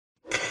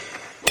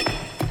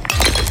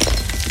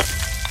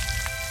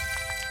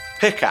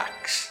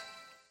Pickaxe.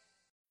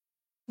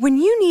 When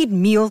you need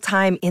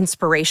mealtime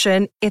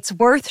inspiration, it's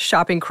worth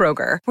shopping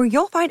Kroger, where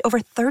you'll find over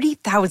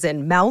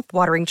 30,000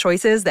 mouth-watering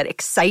choices that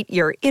excite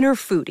your inner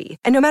foodie.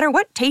 And no matter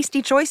what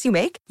tasty choice you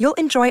make, you'll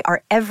enjoy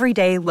our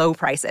everyday low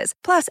prices,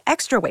 plus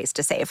extra ways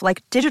to save,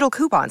 like digital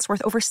coupons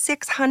worth over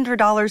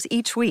 $600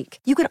 each week.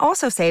 You can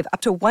also save up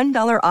to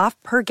 $1 off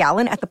per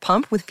gallon at the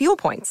pump with fuel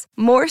points.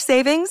 More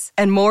savings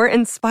and more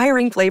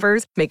inspiring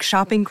flavors make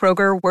shopping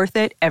Kroger worth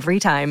it every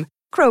time.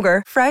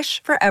 Kroger,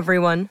 fresh for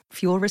everyone.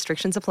 Fuel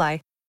restrictions apply.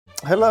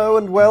 Hello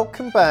and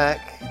welcome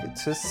back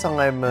to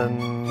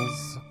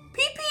Simon's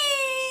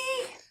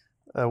Pee-pee!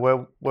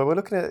 where we're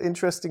looking at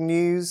interesting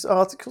news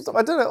articles.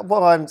 I don't know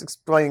why I'm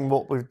explaining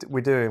what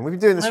we're doing. We've been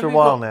doing this for a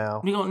while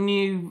now. We got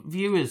new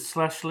viewers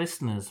 /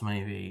 listeners,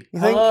 maybe. You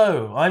think?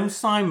 Hello, I'm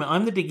Simon.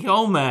 I'm the Dicky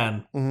Old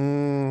Man.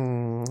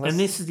 And And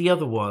this is the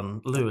other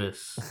one,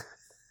 Lewis.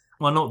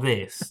 Well, not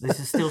this.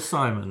 This is still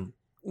Simon.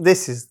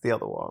 This is the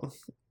other one.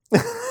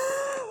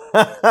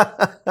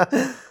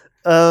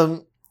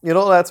 You're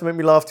not allowed to make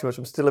me laugh too much.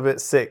 I'm still a bit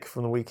sick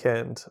from the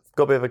weekend. I've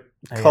got a bit of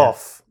a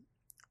cough.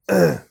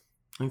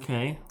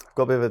 Okay. I've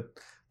got a bit of a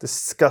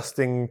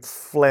disgusting,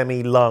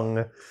 phlegmy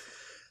lung.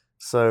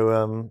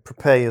 So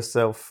prepare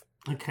yourself.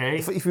 Okay.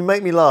 If you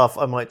make me laugh,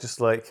 I might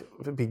just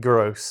it'd be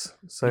gross.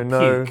 So You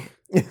no.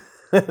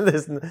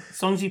 As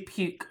long as you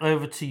puke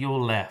over to your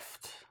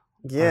left.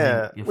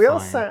 Yeah. you're We are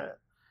fine. sat.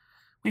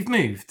 We've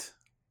moved.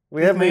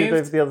 We have moved moved.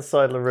 over to the other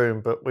side of the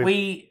room, but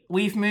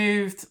We've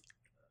moved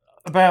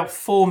about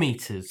 4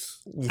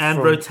 meters and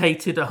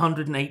rotated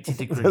 180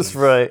 degrees. That's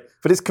right.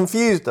 But it's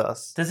confused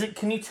us.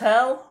 Can you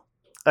tell?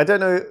 I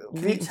don't know.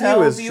 Can you tell,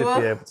 Viewers should viewer?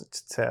 be able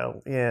to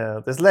tell. Yeah.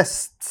 There's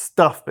less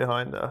stuff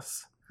behind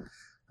us.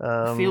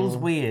 Feels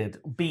weird.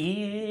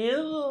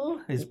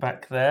 Bill is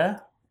back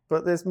there.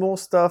 But there's more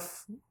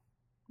stuff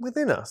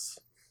within us.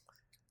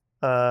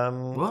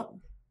 What?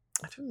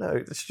 I don't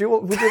know.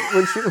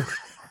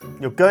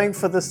 You're going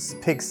for this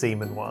pig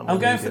semen one. I'm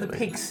going for the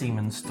immediately. pig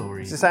semen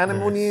story. Is this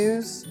animal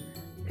news?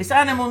 It's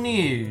animal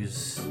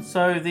news.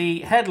 So the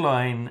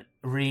headline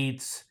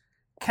reads,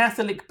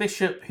 Catholic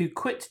bishop who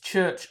quit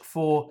church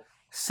for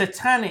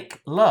satanic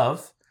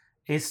love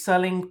is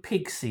selling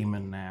pig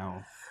semen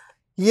now.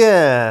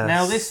 Yeah.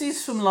 Now, this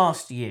is from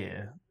last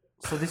year,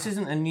 so this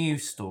isn't a new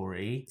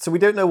story. So we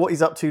don't know what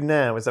he's up to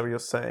now, is that what you're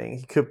saying?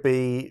 He could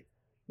be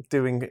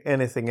doing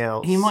anything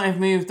else. He might have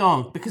moved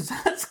on, because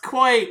that's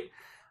quite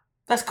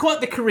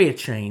the career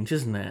change,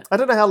 isn't it? I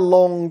don't know how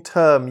long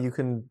term you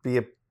can be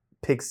a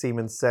pig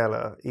semen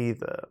seller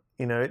either.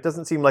 You know, it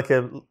doesn't seem like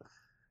You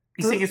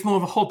think it's more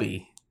of a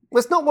hobby?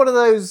 Well, it's not one of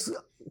those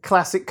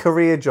classic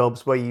career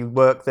jobs where you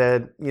work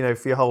there,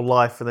 for your whole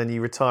life and then you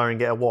retire and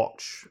get a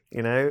watch.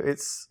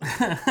 It's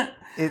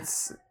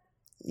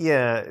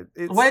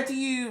Where do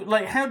you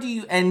how do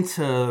you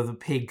enter the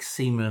pig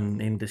semen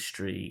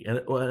industry,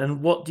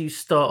 and what do you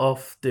start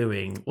off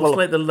doing?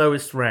 What's the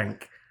lowest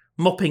rank?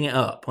 Mopping it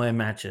up, I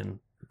imagine.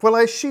 Well,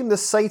 I assume the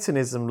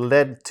Satanism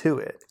led to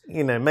it.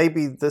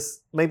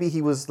 Maybe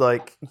he was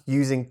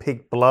using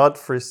pig blood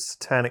for his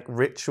satanic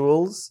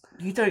rituals.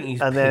 You don't use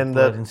and pig then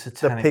blood in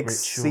satanic the pig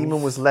rituals.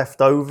 semen was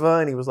left over,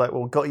 and he was like,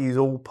 "Well, got to use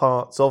all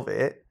parts of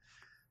it."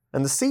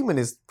 And the semen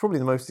is probably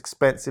the most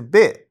expensive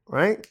bit,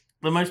 right?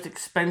 The most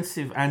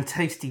expensive and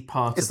tasty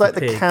part It's of like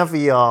the pig. the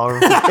caviar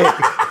of the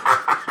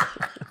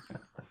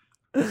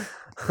pig.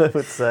 I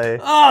would say.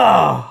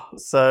 Oh,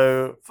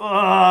 So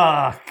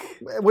fuck.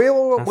 we That's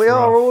are rough.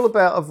 all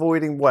about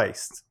avoiding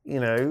waste.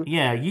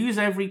 Yeah, use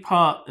every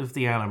part of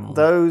the animal.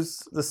 The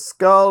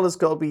skull has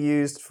got to be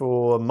used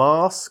for a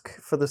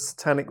mask for the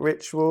satanic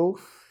ritual.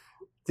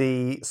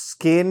 The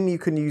skin, you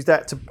can use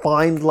that to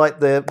bind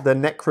the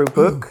necro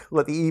book,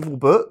 like the evil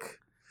book.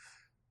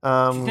 Do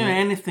you know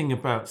anything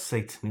about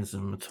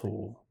Satanism at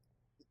all?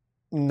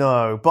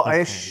 No, but I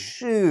Okay.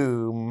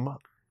 assume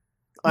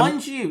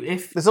Mind you,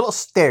 if... there's a lot of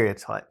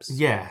stereotypes.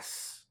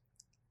 Yes.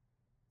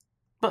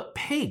 But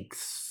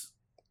pigs.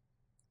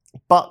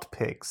 Butt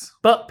pigs.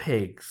 But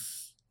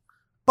pigs.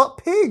 Butt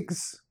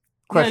pigs?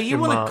 Question You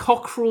want mark. a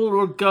cockerel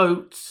or a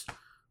goat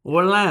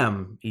or a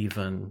lamb,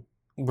 even.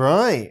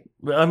 Right.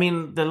 I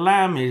mean, the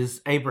lamb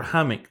is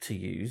Abrahamic to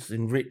use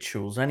in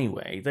rituals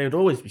anyway. They would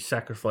always be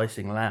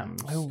sacrificing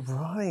lambs. Oh,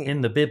 right. In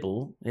the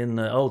Bible, in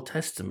the Old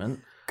Testament.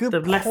 Good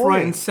They're left, point.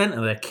 right and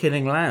centre, they're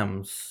killing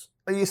lambs.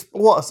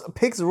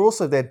 Pigs are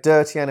also, they're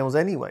dirty animals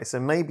anyway, so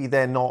maybe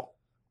they're not...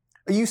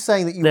 Are you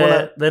saying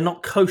that They're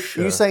not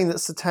kosher. Are you saying that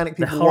satanic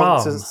They're people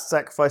want to haram.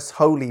 sacrifice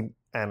holy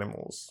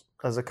animals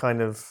as a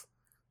kind of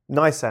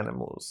nice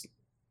animals,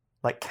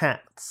 like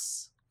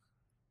cats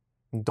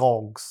and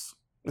dogs?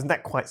 Isn't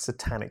that quite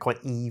satanic,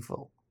 quite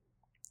evil?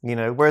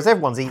 Whereas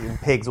everyone's eating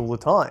pigs all the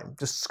time,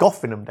 just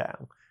scoffing them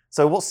down.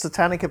 So what's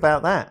satanic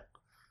about that?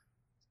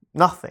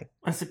 Nothing.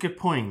 That's a good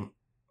point.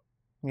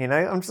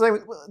 I'm just saying,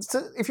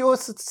 if you're a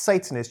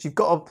Satanist, you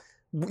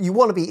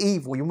want to be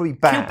evil, you want to be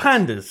bad. Kill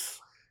pandas.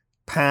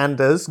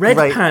 Pandas, Red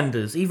great.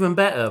 pandas, even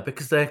better,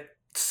 because they're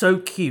so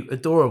cute,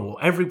 adorable.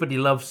 Everybody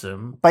loves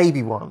them.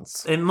 Baby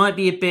ones. It might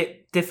be a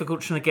bit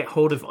difficult trying to get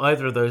hold of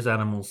either of those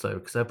animals, though,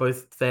 because they're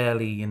both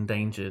fairly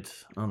endangered,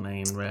 aren't they,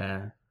 and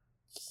rare.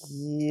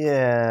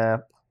 Yeah,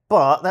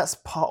 but that's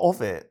part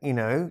of it, you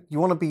know? You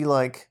want to be,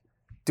 like,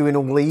 doing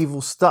all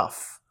evil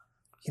stuff.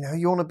 You know,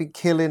 you want to be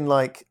killing,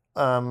 like,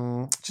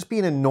 just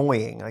being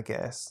annoying, I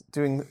guess.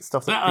 Doing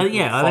stuff that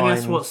people I think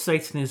that's find- what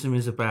Satanism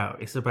is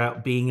about. It's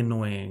about being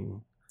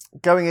annoying.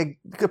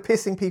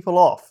 Pissing people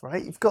off,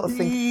 right? You've got to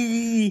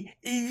think...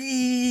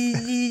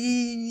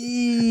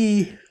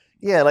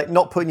 Yeah, like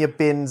not putting your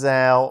bins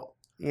out,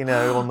 you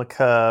know, on the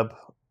curb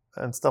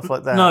and stuff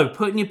like that. No,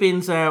 putting your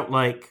bins out,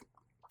 like,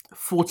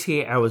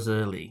 48 hours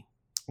early.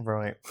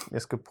 Right,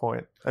 that's a good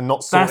point. And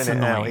not sorting That's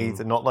it out annoying.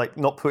 either.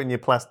 Not putting your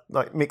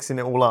like mixing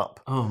it all up.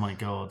 Oh, my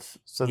God.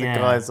 So the Yeah.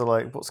 guys are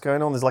like, "What's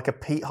going on?" There's like a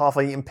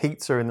half-eaten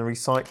pizza in the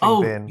recycling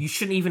Oh, bin. you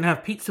shouldn't even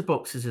have pizza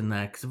boxes in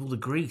there because of all the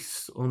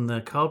grease on the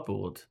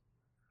cardboard.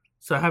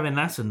 So having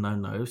that's a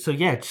no-no. So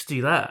yeah, just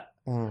do that.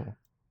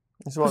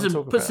 That's what I'm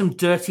talking Put about. some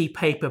dirty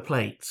paper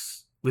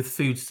plates with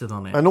food still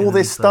on it. And all in the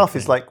this stuff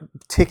is recycling. like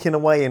ticking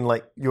away in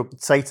like your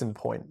Satan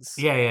points.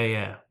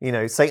 Yeah. You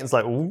know, Satan's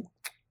like, "Ooh,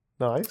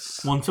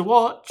 nice." Want to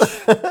watch?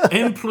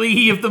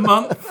 Employee of the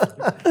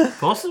month?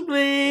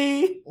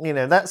 Possibly. You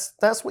know, that's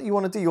what you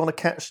want to do. You want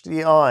to catch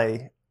the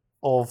eye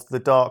of the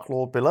Dark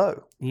Lord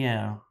below.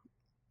 Yeah.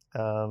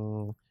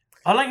 Um,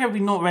 I like how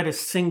we've not read a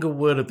single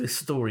word of this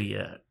story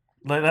yet.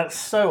 Like, that's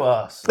so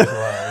us as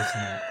well,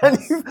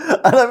 isn't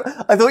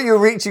it? I thought you were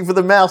reaching for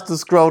the mouse to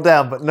scroll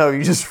down, but no,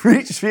 you just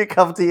reach for your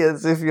cup of tea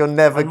as if you're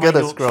never On my going to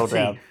Yorkshire scroll tea.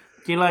 down.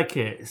 Do you like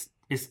it?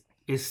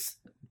 It's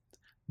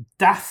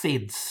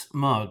David's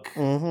mug.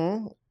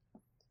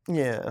 Mm-hmm.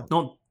 Yeah.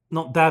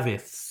 Not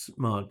David's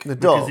mug. The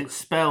because dog. it's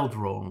spelled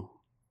wrong.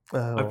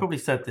 Oh. I've probably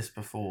said this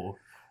before.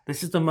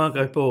 This is the mug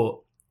I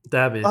bought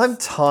David. I'm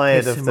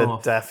tired piss of him the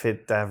off.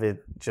 David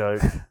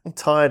joke. I'm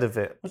tired of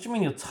it. What do you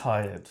mean you're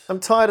tired? I'm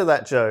tired of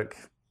that joke.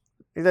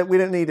 We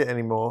don't need it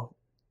anymore.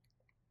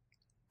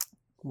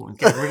 What,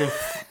 get rid of...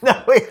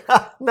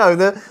 No,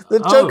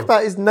 the joke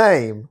about his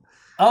name.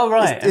 Oh,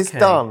 right. It's okay.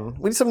 done.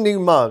 We need some new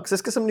mugs.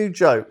 Let's get some new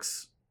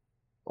jokes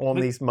on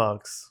these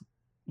mugs.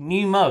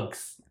 New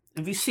mugs.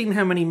 Have you seen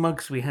how many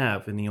mugs we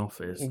have in the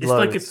office? It's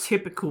like a Loads.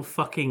 typical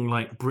fucking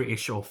like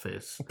British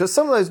office. But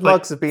some of those Like,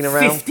 mugs have been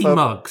around 50 for...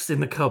 mugs in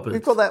the cupboard.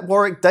 We've got that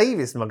Warwick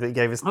Davis mug that he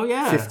gave us Oh,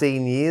 yeah.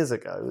 15 years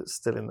ago. It's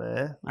still in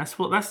there. That's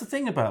the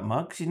thing about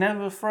mugs. You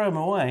never throw them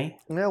away.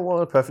 Yeah, what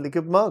a perfectly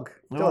good mug.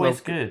 They're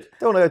always good.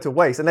 Don't want to go to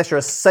waste unless you're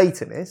a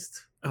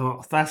Satanist.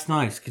 Oh, that's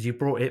nice because you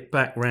brought it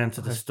back round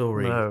to the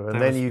story. No, and That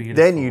then was you'd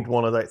beautiful.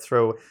 want to like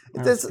throw.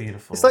 That's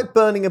beautiful. It's like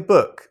burning a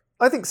book.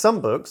 I think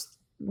some books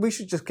we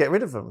should just get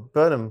rid of them,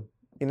 burn them.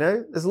 You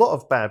know, there's a lot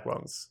of bad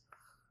ones,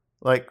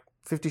 like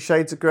 50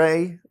 Shades of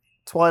Grey,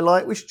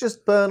 Twilight. We should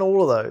just burn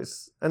all of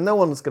those, and no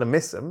one's going to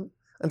miss them.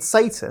 And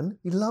Satan,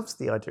 he loves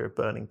the idea of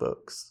burning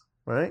books,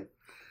 right?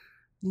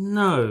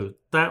 No,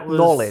 that was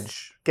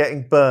Knowledge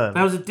getting burned.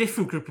 That was a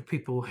different group of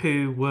people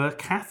who were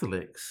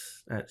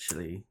Catholics.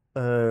 Actually,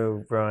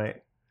 Oh, right.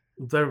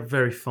 they're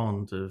very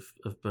fond of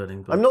burning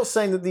books. I'm not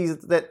saying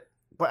that.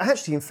 But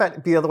actually, in fact,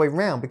 it'd be the other way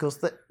round because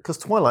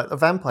Twilight, the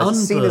vampires,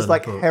 is seen as Unburned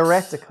like books.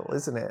 heretical,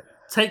 isn't it?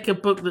 Take a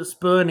book that's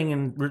burning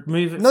and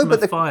remove it No, from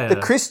but a fire. the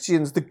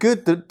Christians,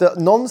 the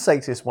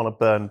non-Satanists want to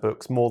burn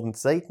books more than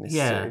Satanists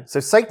Yeah. do. So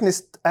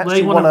Satanists they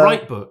actually want want to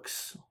write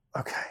books,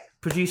 Okay,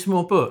 produce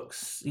more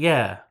books.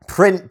 Yeah,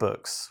 print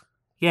books.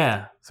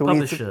 yeah. So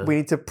Publisher. we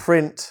need to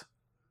print.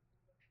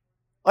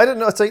 I don't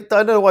know. I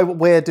don't know why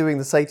we're doing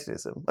the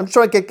Satanism. I'm just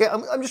trying to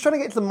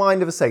get to the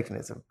mind of a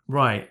Satanism.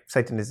 Right.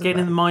 Satanism. Get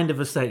in the mind of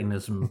a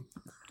Satanism.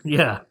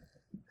 Yeah.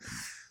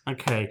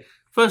 Okay.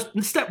 First,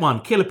 step one: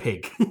 kill a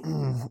pig.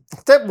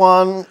 Step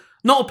one.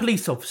 Not a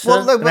police officer.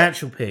 Well, no, an but-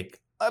 actual pig.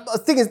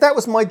 The thing is, that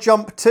was my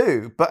jump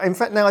too. But in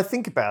fact, now I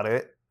think about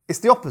it, it's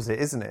the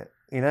opposite, isn't it?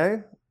 You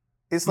know,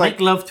 it's like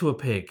Make love to a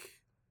pig.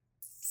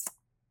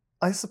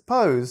 I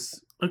suppose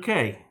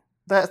Okay.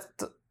 that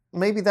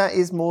maybe that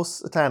is more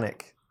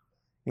satanic,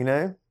 you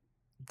know,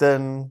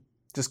 than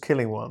just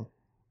killing one.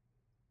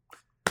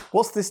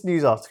 What's this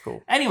news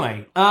article?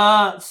 Anyway,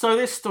 so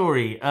this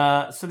story,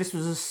 so this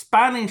was a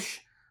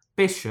Spanish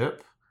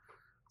bishop.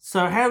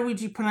 So how would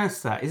you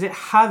pronounce that? Is it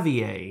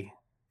Javier?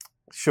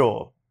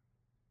 Sure.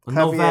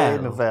 Novell. Javier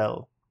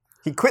Novell.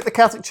 He quit the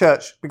Catholic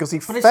Church because he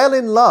But it's- fell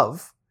in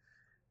love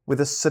with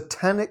a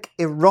satanic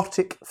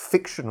erotic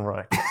fiction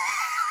writer.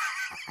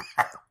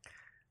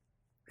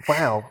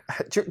 Wow.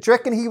 Do you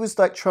reckon he was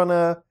like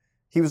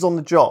he was on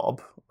the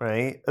job,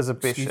 right, as a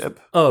Excuse bishop,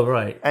 me. Oh,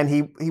 right. and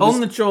he was...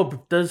 On the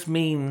job does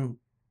mean...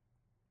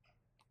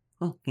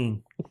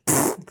 Okay.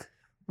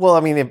 Well, I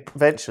mean,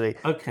 eventually.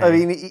 Okay. I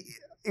mean,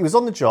 he was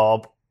on the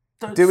job,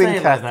 Don't doing say it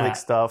like Catholic that.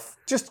 stuff,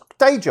 just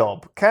day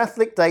job,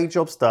 Catholic day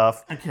job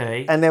stuff.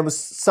 Okay. And there was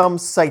some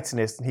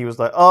Satanist, and he was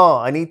like, "Oh,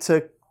 I need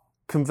to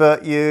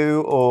convert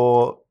you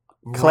or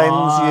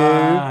cleanse you."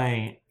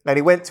 Right. And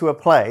he went to a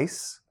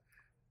place,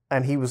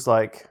 and he was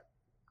like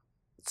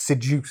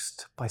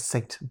seduced by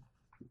Satan.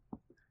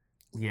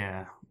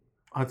 Yeah.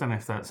 I don't know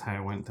if that's how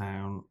it went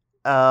down.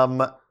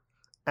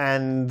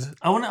 And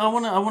I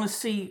want to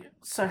see.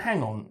 So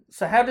hang on.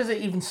 So how does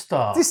it even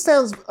start? this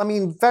sounds,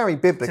 very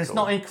biblical. So it's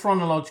not in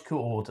chronological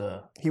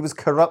order. He was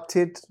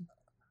corrupted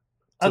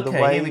to the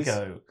Okay, ways. here we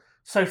go.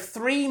 So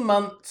 3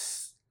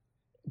 months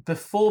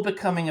before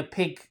becoming a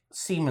pig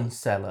semen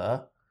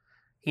seller,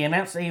 he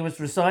announced that he was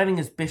resigning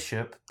as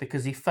bishop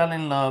because he fell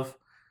in love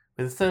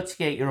with a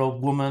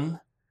 38-year-old woman,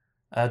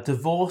 a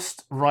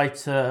divorced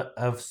writer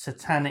of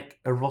satanic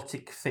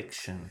erotic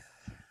fiction.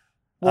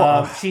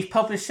 She's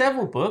published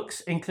several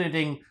books,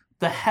 including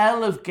The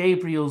Hell of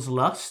Gabriel's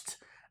Lust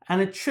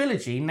and a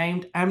trilogy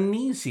named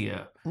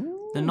Amnesia.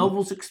 The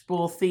novels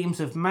explore themes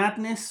of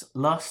madness,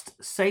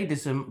 lust,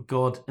 sadism,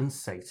 God, and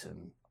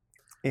Satan.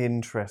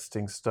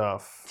 Interesting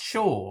stuff.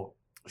 Sure.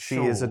 She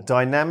is a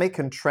dynamic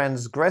and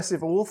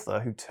transgressive author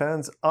who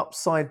turns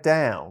upside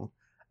down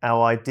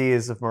our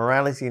ideas of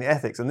morality and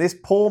ethics. And this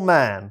poor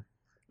man...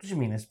 What do you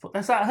mean?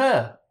 That's that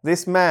her?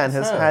 This man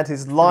has had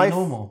his Pretty life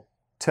normal.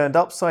 turned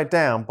upside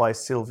down by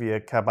Sylvia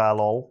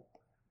Caballol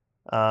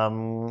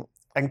and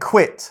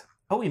quit.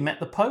 Oh, he met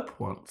the Pope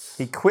once.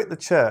 He quit the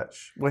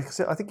church. Well,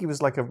 I think he was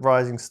like a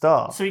rising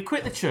star. So he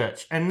quit the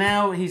church, and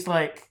now he's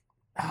like,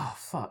 oh,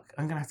 fuck,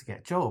 I'm going to have to get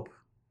a job.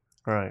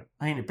 Right.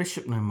 I ain't a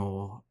bishop no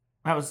more.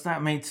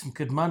 That made some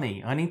good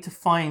money. I need to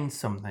find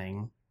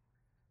something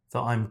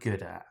that I'm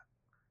good at.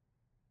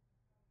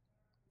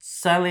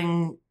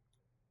 Selling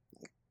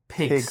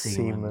pig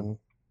semen.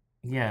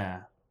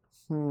 Yeah.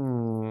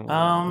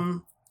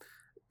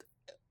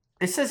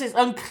 It says it's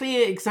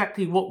unclear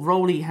exactly what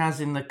role he has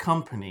in the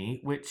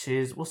company, which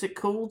is, what's it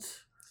called?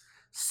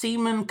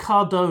 Semen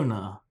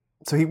Cardona.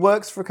 So he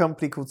works for a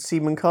company called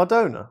Semen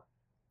Cardona,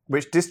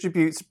 which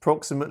distributes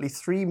approximately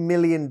 3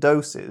 million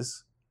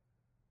doses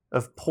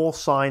of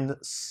porcine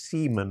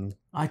semen.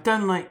 I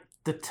don't like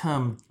the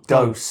term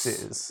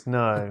Doses.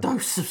 No. A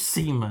dose of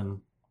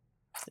semen.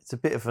 It's a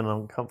bit of an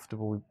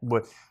uncomfortable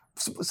word.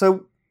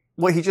 So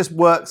what, he just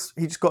works,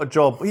 he just got a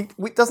job. He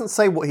doesn't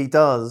say what he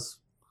does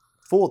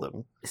for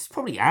them. It's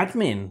probably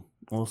admin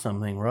or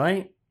something,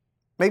 right?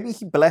 Maybe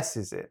he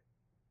blesses it.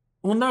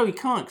 Well, no, he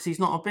can't because he's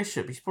not a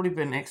bishop. He's probably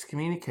been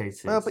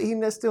excommunicated. Well, but he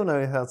still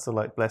knows how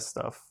to bless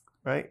stuff,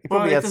 right? He Well,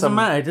 probably it had doesn't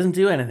matter. It doesn't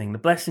do anything. The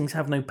blessings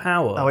have no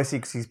power. Oh, I see,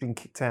 because he's been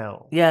kicked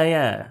out.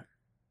 Yeah.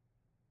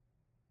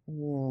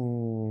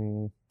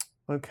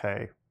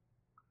 Okay.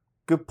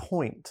 Good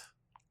point.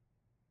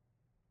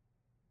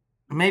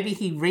 Maybe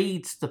he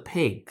reads the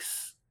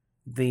pigs,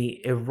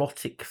 the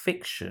erotic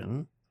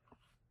fiction.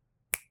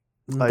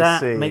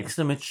 That makes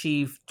them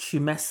achieve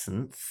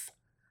tumescence.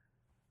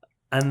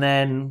 And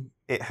then...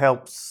 It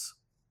helps...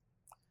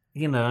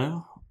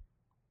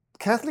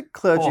 Catholic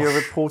clergy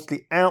are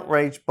reportedly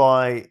outraged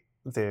by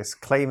this,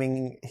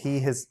 claiming he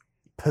is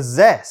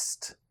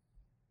possessed,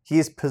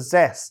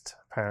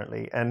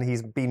 apparently, and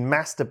he's been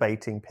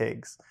masturbating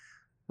pigs.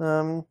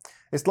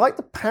 It's like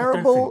the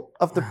parable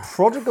of the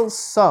prodigal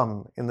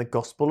son in the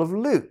Gospel of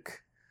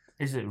Luke.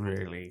 Is it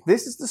really?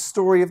 This is the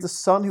story of the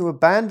son who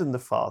abandoned the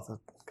father,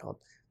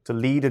 to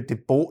lead a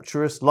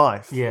debaucherous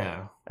life.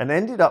 Yeah. And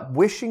ended up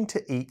wishing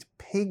to eat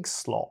pig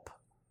slop.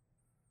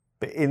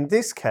 But in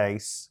this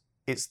case,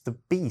 it's the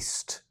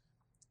beast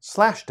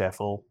 /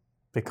 devil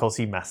because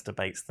he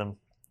masturbates them.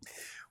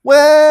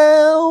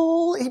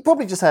 Well, he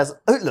probably just has...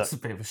 Oh, look. It's a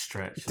bit of a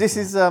stretch. This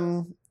is...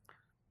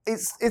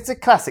 It's a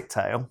classic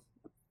tale.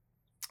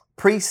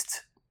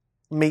 Priest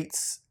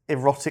meets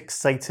erotic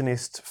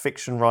Satanist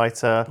fiction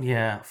writer.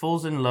 Yeah,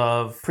 falls in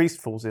love.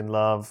 Priest falls in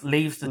love.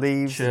 Leaves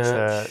the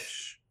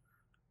church.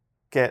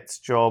 Gets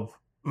job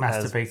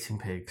masturbating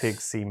pigs.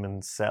 Pig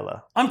semen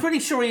seller. I'm pretty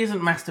sure he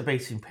isn't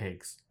masturbating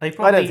pigs. I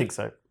don't think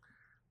so.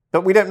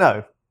 But we don't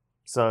know.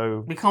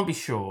 So we can't be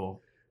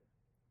sure.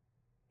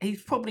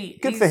 He's probably...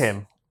 Good for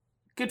him.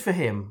 Good for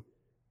him.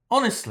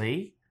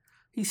 Honestly,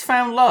 he's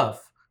found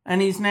love.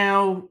 And he's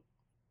now,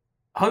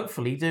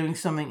 hopefully, doing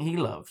something he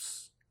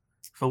loves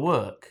for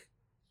work.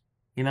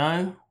 You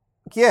know?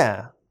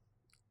 Yeah.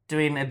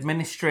 Doing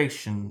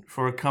administration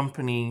for a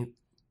company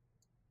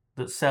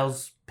that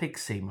sells pig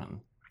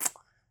semen.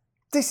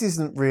 This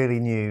isn't really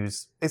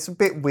news. It's a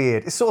bit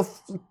weird. It's sort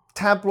of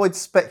tabloid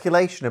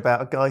speculation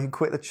about a guy who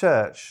quit the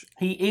church.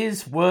 He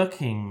is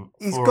working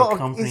He's for got a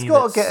company he's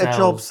got that to get a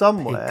job sells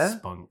somewhere. Pig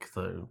spunk,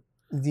 though.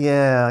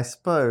 Yeah, I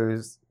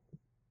suppose.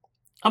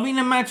 I mean,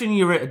 imagine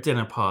you're at a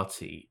dinner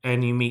party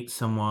and you meet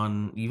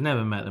someone, you've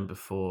never met them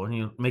before, and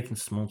you're making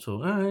small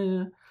talk.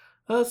 Oh,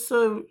 yeah.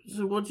 So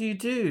what do you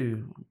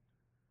do?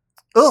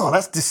 Oh,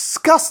 that's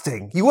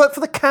disgusting. You work for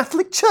the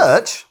Catholic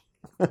Church?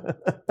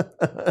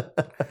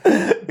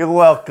 You're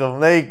welcome.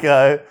 There you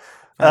go.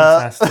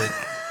 Fantastic.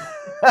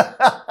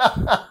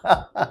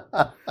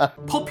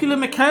 Popular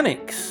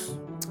Mechanics.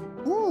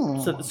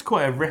 So it's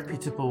quite a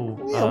reputable...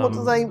 Yeah, what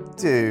do they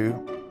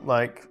do?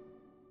 Like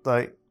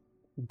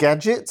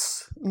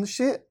gadgets and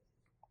shit?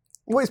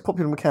 What is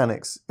Popular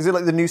Mechanics? Is it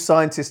like the new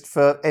scientist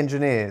for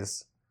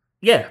engineers?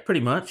 Yeah,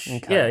 pretty much.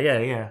 Okay.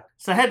 Yeah.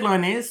 So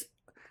headline is,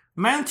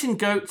 mountain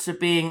goats are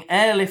being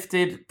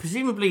airlifted.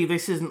 Presumably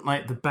this isn't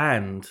like the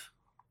band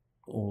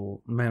or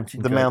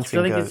mountain The goats. mountain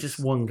I think goats. it's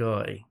just one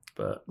guy.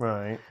 But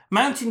Right.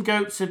 mountain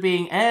goats are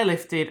being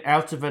airlifted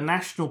out of a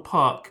national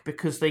park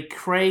because they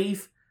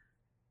crave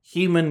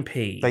human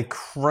pee. They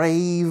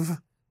crave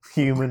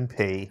human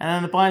pee. And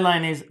then the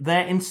byline is,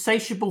 their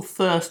insatiable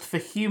thirst for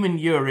human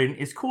urine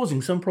is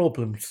causing some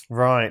problems.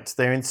 Right.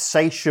 Their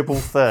insatiable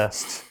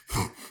thirst.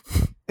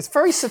 It's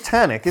very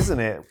satanic, isn't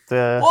it?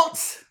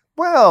 What?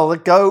 Well, the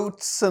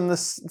goats and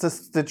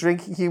the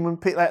drinking human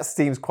pee. That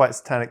seems quite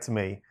satanic to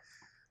me.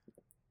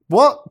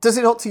 What? Does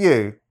it not to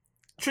you?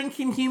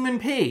 Drinking human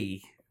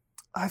pee?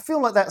 I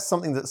feel like that's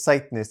something that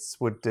Satanists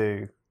would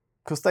do.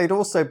 Because they'd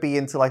also be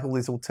into like all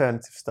this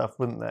alternative stuff,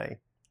 wouldn't they?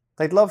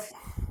 They'd love...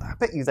 I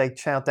bet you they'd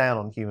chow down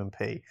on human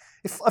pee.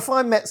 If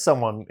I met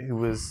someone who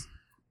was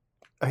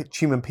a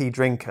human pee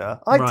drinker,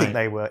 I'd think Right.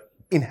 they were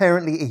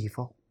inherently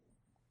evil.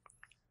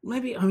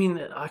 Maybe, I mean,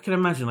 I can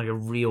imagine like a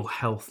real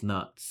health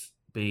nut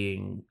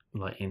being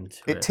like into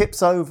it. It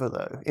tips over,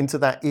 though, into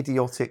that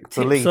idiotic Tips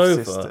belief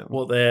over system.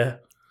 what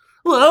they're...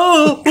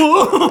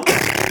 Whoa!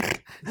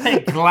 A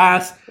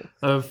glass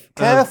of...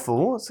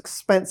 Careful, it's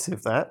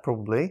expensive, that,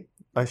 probably,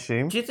 I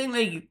assume. Do you think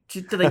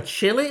do they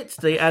chill it?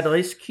 Do they add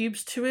ice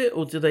cubes to it?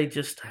 Or do they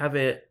just have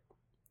it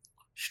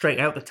straight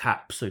out the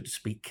tap, so to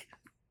speak?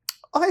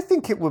 I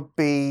think it would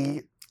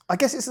be... I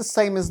guess it's the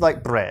same as,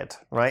 like, bread,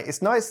 right?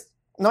 It's nice,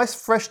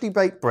 freshly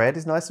baked bread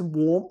is nice and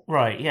warm.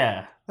 Right,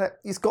 yeah.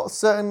 It's got a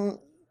certain,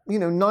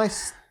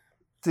 nice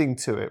thing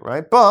to it,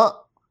 right?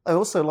 But I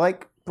also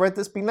like bread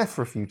that's been left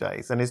for a few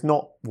days and is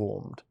not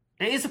warmed.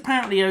 It is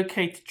apparently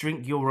okay to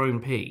drink your own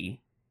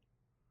pee,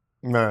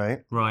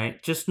 Right.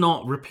 right? Just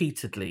not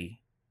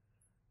repeatedly.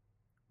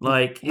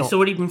 Like, it's Not-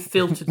 already been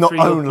filtered not through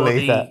your only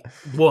body that.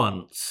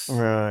 once.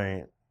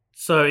 Right.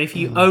 So if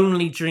you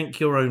only drink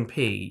your own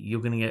pee,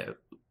 you're going to get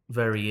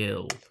very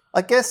ill.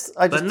 I guess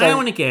I just But now don't...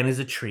 and again is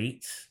a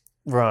treat.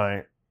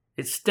 Right.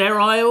 It's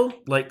sterile.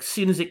 Like, as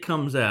soon as it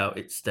comes out,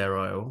 it's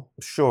sterile.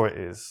 Sure it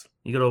is.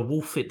 You got to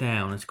wolf it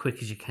down as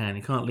quick as you can.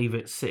 You can't leave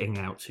it sitting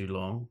out too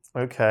long,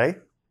 Okay.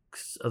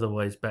 'cause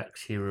otherwise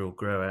bacteria will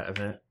grow out of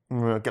it.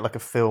 We'll get like a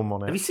film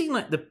on Have you it. seen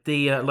like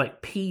the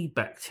like pea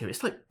bacteria?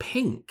 It's like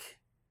pink.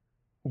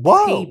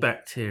 Whoa! Pea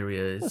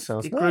bacteria. That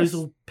sounds It grows nice.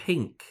 all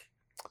pink.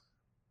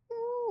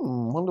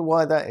 Wonder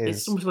why that is.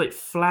 It's almost like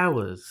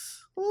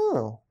flowers.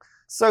 Oh.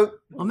 So,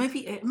 Or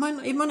maybe it might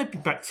not be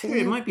bacteria.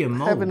 It you might be a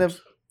mold.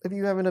 have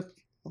you having a...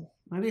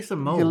 Maybe it's a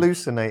mold.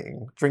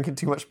 hallucinating, drinking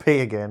too much pee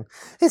again.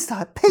 It's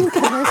like pink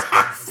and there's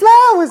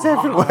flowers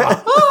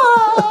everywhere.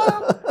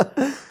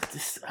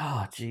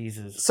 Oh,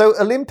 Jesus. So,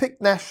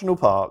 Olympic National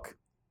Park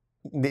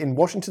in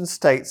Washington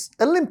State's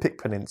Olympic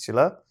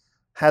Peninsula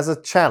has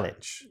a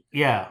challenge.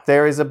 Yeah.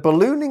 There is a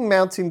ballooning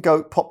mountain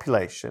goat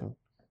population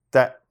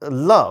that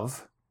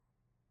love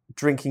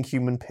drinking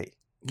human pee.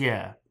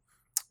 Yeah.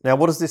 Now,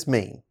 what does this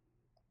mean?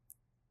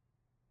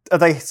 Are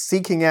they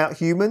seeking out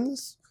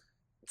humans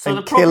So and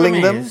the problem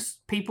killing them is,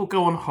 people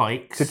go on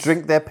hikes. to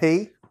drink their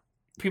pee?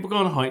 People go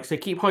on hikes. They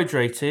keep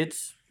hydrated,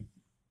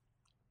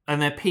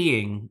 and they're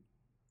peeing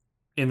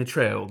in the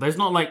trail. There's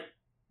not like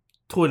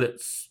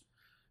toilets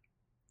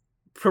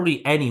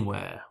probably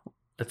anywhere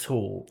at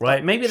all,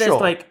 right? Maybe there's Sure.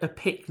 like a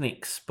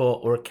picnic spot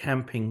or a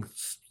camping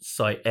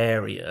site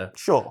area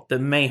Sure. that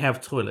may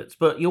have toilets,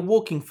 but you're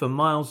walking for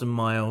miles and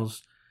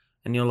miles,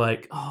 and you're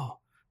like, oh,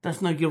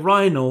 there's no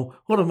urinal.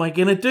 What am I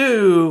gonna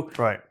do?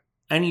 Right.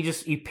 And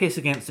you piss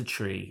against a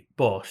tree,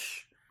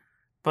 bosh.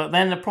 But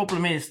then the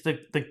problem is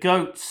the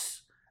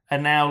goats are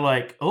now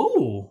like,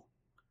 oh,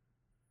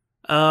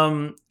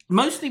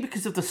 mostly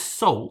because of the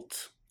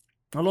salt.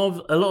 A lot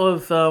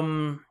of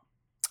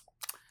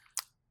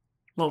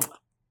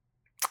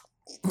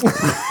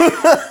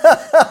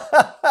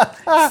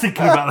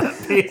thinking about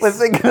that piss. We're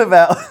thinking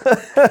about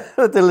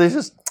a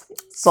delicious,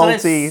 So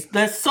salty.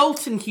 there's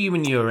salt in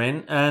human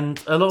urine,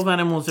 and a lot of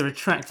animals are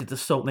attracted to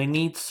salt. They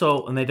need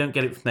salt, and they don't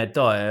get it from their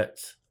diet.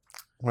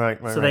 Right.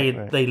 So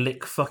right. they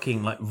lick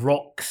fucking like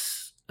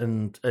rocks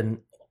and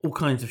all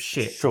kinds of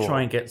shit Sure. to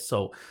try and get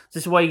salt.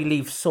 This is why you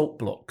leave salt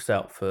blocks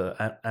out for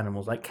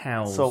animals like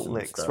cows. Salt and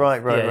licks. stuff.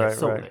 Right. Yeah,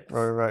 salt licks.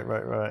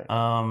 Right.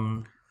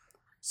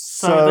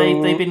 So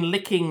they've been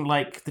licking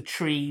like the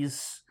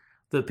trees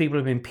that people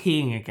have been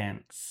peeing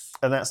against.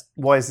 And that's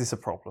why is this a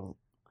problem?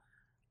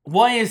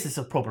 Why is this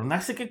a problem?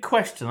 That's a good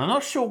question. I'm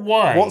not sure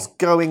why. What's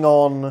going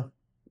on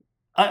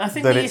I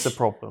think that the it's a issue-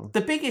 problem?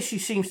 The big issue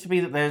seems to be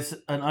that there's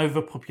an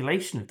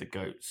overpopulation of the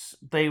goats.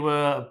 They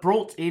were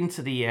brought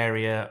into the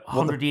area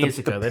 100 years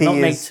ago. They're pee not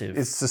is, native.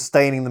 is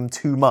sustaining them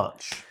too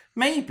much.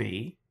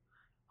 Maybe.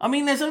 I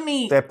mean, there's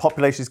only Their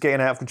population is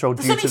getting out of control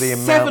there's due only to the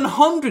amount.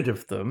 700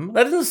 of them.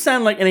 That doesn't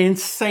sound like an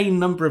insane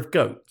number of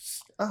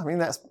goats. I mean,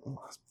 that's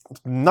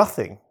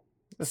nothing.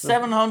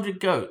 700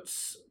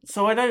 goats.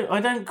 So I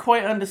don't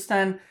quite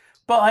understand.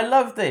 But I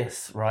love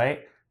this, right?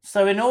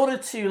 So in order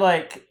to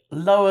like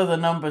lower the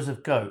numbers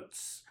of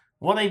goats,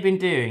 what they've been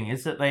doing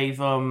is that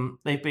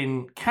they've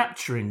been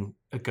capturing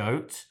a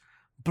goat,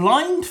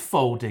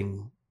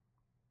 blindfolding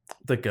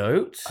the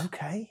goat.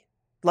 Okay.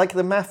 Like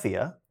the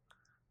mafia.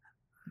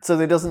 So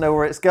they doesn't know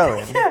where it's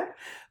going. Yeah.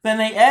 Then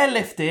they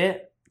airlift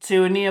it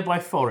to a nearby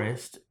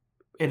forest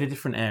in a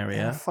different In a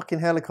area. fucking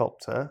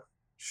helicopter.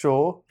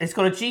 Sure. It's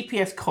got a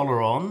GPS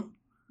collar on,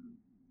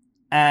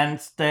 and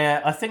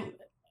I think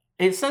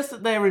it says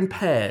that they're in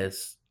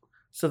pairs,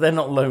 so they're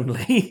not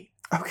lonely.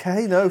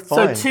 Okay, no,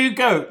 fine. So 2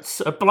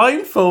 goats are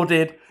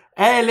blindfolded,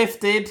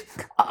 airlifted.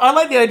 I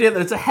like the idea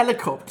that it's a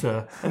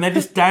helicopter, and they're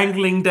just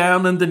dangling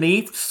down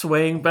underneath,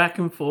 swaying back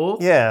and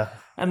forth. Yeah.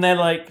 And they're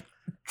like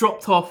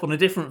dropped off on a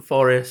different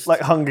forest,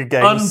 Like Hunger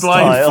Games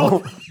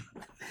style. unblindfolded.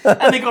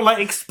 And they got like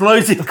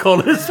explosive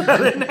collars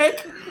around their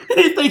neck. And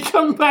if they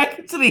come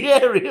back to the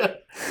area,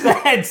 their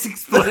heads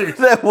explode.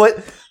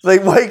 They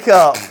wake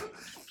up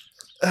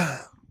and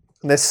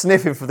they're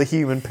sniffing for the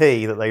human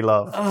pee that they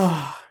love.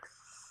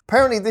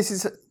 Apparently,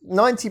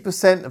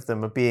 90% of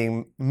them are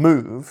being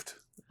moved,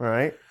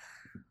 right?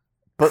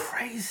 But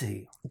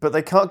Crazy. But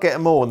they can't get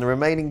them all, and the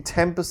remaining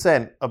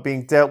 10% are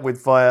being dealt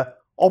with via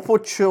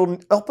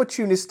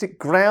opportunistic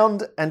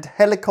ground and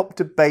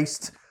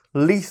helicopter-based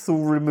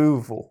lethal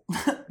removal.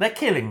 They're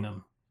killing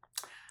them.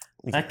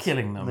 They're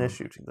killing them. They're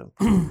shooting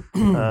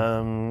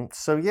them.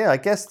 So yeah, I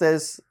guess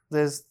there's.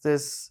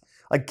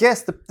 I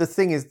guess the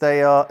thing is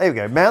they are. There we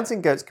go.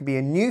 Mountain goats can be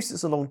a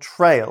nuisance along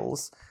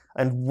trails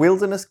and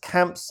wilderness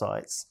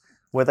campsites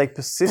where they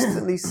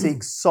persistently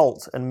seek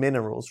salt and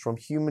minerals from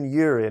human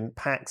urine,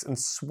 packs, and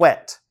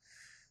sweat.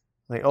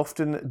 They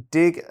often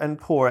dig and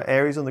pour at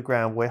areas on the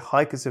ground where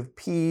hikers have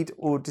peed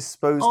or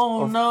disposed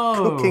of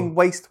cooking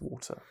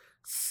wastewater.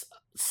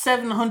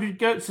 700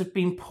 goats have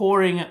been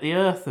pouring at the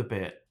earth a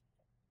bit.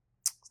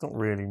 It's not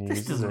really news,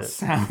 This doesn't is it?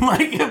 sound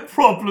like a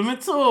problem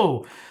at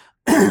all.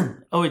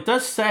 Oh, it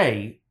does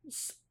say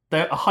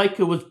that a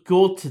hiker was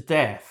gored to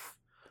death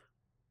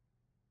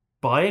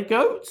by a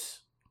goat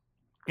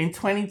in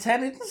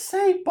 2010. It didn't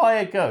say by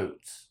a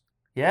goat.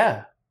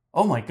 Yeah.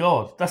 Oh my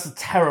God, that's a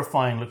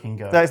terrifying looking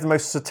goat. That is the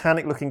most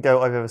satanic looking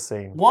goat I've ever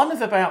seen. One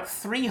of about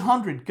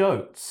 300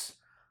 goats.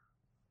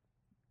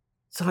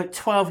 So like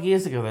 12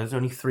 years ago, there was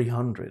only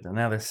 300, and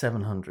now there's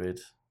 700.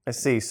 I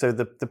see. So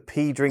the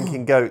pee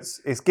drinking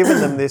goats, it's given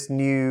them this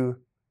new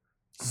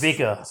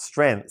Vigor.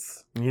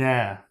 strength.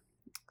 Yeah.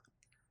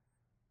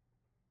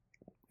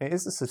 It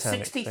is a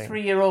satanic thing.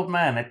 63-year-old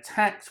man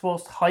attacked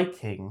whilst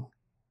hiking.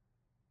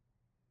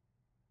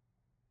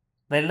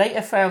 They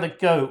later found a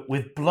goat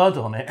with blood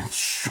on it and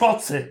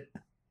shot it.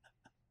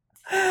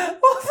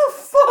 What the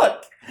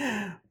fuck?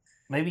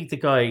 Maybe the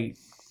guy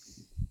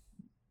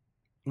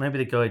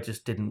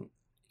just didn't.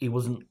 He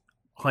wasn't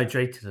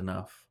hydrated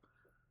enough,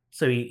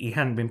 so he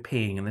hadn't been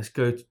peeing, and this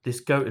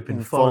goat had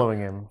been following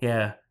him.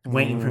 Yeah,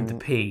 waiting for him to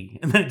pee,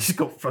 and then it just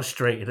got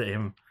frustrated at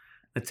him,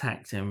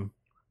 attacked him.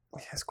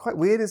 Yeah, it's quite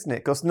weird, isn't it?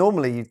 Because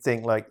normally you'd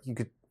think like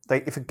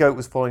if a goat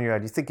was following you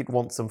around, you'd think it'd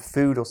want some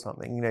food or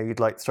something. You know, you'd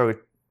like throw a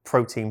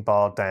protein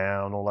bar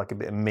down or like a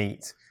bit of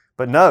meat.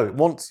 But no,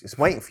 it's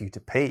waiting for you to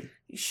pee.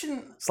 You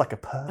shouldn't. It's like a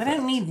pervert. They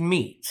don't need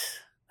meat.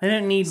 They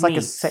don't need It's meat. like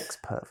a sex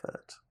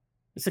pervert.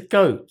 It's a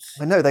goat.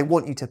 I know, they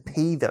want you to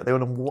pee though. They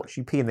want to watch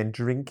you pee and then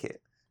drink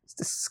it. It's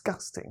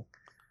disgusting.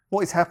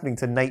 What is happening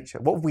to nature?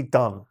 What have we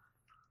done?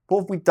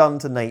 What have we done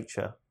to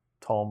nature?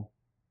 Tom,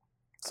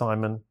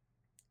 Simon,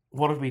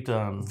 What have we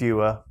done?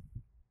 viewer.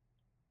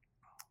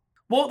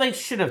 What they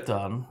should have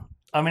done,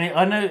 I mean,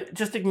 I know,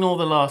 just ignore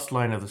the last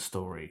line of the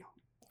story.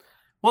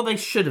 What they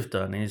should have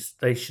done is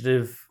they should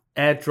have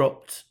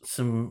airdropped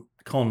some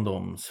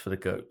condoms for the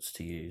goats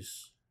to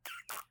use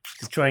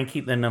to try and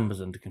keep their numbers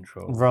under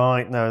control.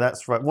 Right, no,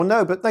 that's right. Well,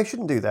 no, but they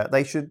shouldn't do that.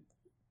 They should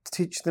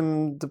teach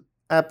them the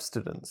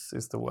abstinence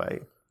is the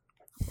way.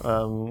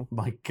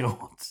 My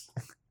God.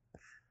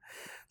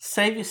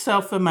 Save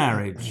yourself for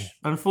marriage.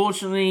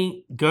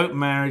 Unfortunately, goat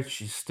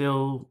marriage is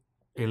still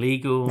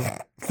illegal,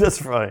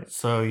 That's right.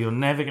 so you're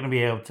never going to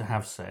be able to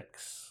have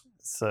sex.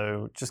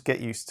 So just get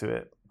used to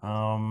it.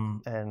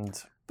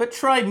 And But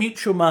try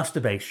mutual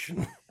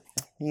masturbation.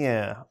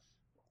 yeah,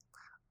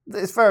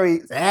 it's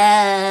very,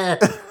 Ah!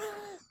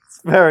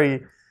 it's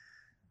very,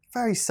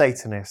 very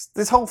Satanist.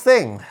 This whole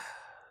thing,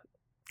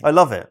 I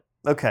love it.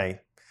 Okay,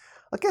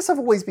 I guess I've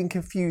always been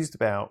confused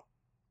about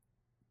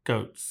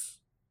Goats.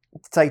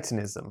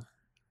 Satanism.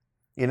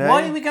 You know,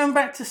 Why are we going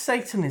back to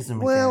Satanism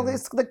well, again?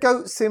 it's the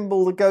goat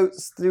symbol, the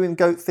goats doing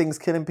goat things,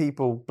 killing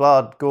people,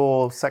 blood,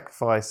 gore,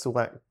 sacrifice, all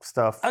that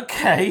stuff.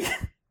 Okay.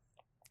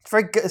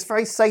 It's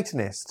very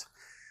Satanist.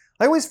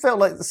 I always felt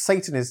like the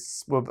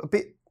Satanists were a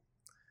bit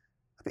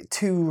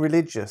too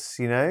religious,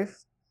 you know.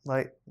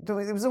 Like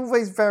it was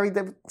always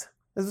there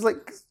was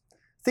like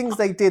things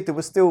they did that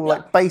were still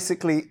like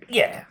basically.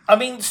 Yeah. I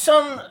mean,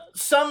 some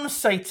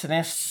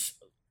Satanists.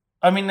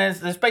 I mean,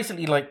 there's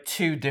basically like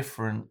two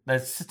different.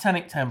 There's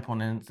Satanic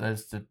Temple and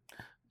there's the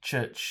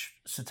Church,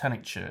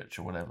 Satanic Church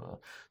or whatever.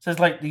 So there's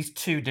like these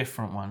two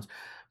different ones,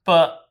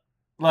 but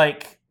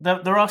like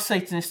there are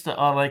Satanists that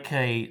are like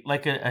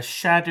a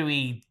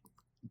shadowy,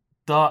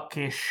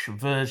 darkish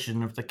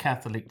version of the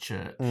Catholic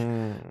Church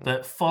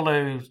that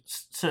follow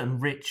certain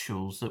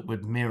rituals that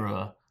would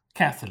mirror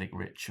Catholic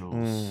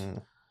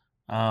rituals,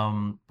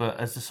 but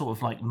as a sort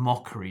of like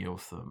mockery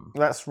of them.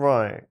 That's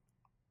right.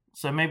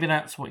 So maybe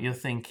that's what you're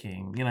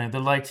thinking. You know, the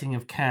lighting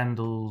of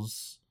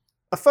candles.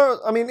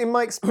 I mean, in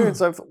my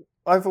experience, I've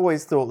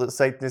always thought that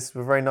Satanists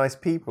were very nice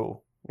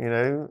people. You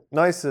know,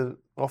 nicer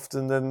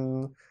often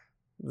than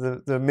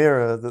the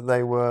mirror that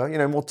they were. You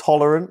know, more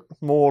tolerant,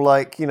 more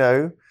like, you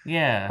know,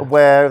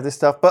 aware of this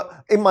stuff.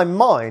 But in my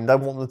mind, I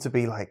want them to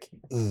be like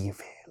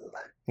evil.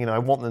 You know, I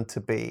want them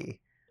to be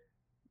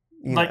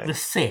like the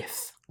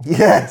Sith.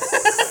 Yes.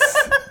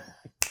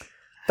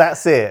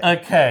 That's it.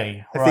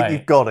 Okay, I think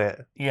you've got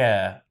it.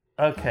 Yeah.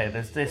 Okay,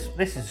 there's this.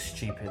 This is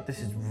stupid. This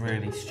is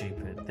really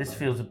stupid. This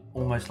feels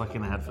almost like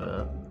an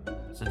advert.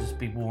 So just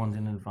be warned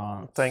in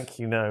advance. Thank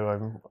you.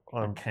 No,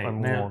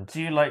 I'm now, warned.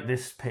 Do you like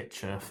this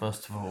picture,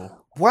 first of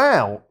all?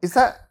 Wow. Is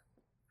that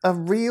a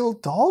real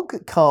dog?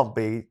 It can't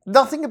be.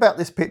 Nothing about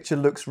this picture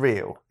looks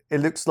real.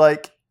 It looks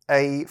like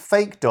a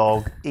fake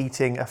dog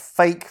eating a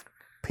fake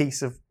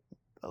piece of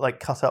like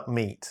cut up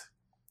meat.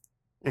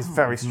 It's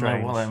very strange. I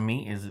don't know what that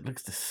meat is. It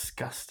looks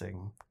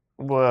disgusting.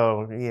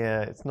 Well,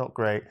 yeah, it's not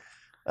great.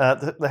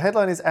 The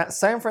headline is at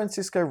San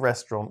Francisco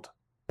restaurant,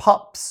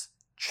 Pups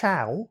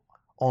Chow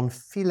on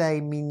filet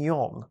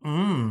mignon.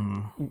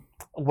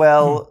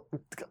 Well,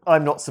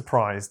 I'm not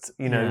surprised.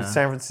 You know,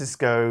 San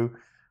Francisco,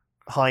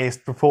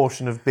 highest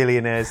proportion of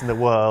billionaires in the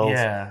world.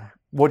 Yeah.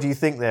 What do you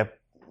think their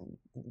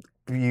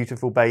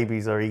beautiful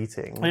babies are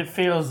eating? It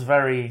feels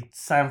very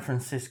San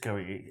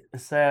Francisco-y.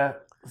 Is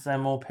there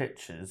more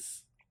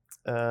pictures?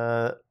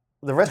 The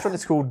restaurant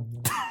is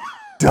called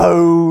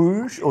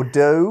Doge or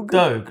Dogue?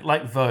 Dogue,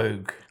 like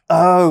Vogue.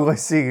 Oh, I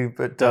see,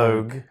 but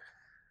Dogue.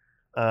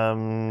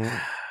 And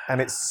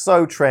it's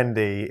so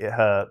trendy, it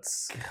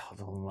hurts. God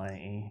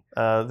almighty.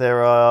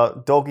 There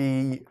are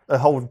a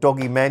whole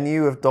doggy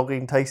menu of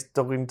dogging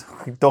tasting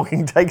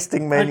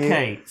menu.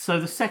 Okay, so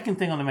the second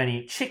thing on the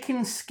menu,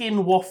 chicken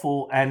skin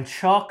waffle and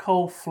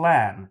charcoal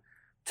flan,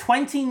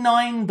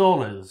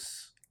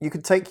 $29. You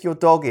could take your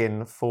dog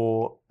in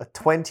for a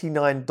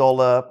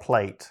 $29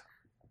 plate.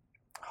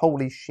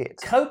 Holy shit.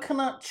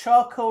 Coconut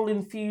charcoal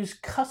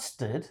infused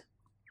custard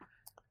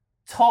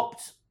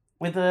topped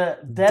with a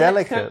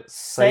delicate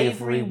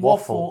savoury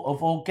waffle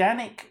of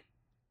organic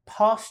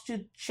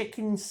pastured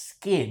chicken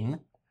skin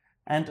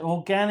and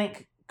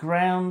organic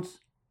ground...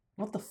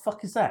 What the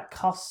fuck is that?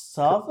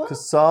 Cassava?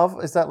 Cassava?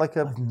 Is that like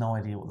a... I have no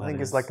idea what that is. I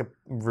think it's like a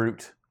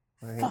root.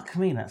 Fuck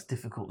me, that's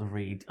difficult to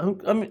read.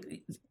 I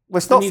mean, well,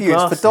 it's not for you,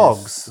 it's for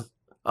dogs.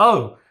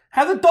 Oh,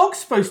 how are the dogs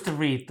supposed to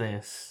read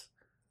this?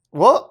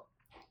 What?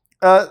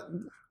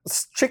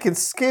 Chicken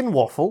skin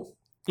waffle?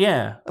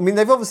 Yeah. I mean,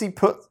 they've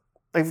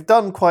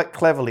done quite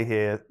cleverly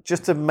here,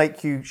 just to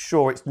make you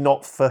sure it's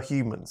not for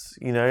humans.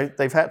 You know,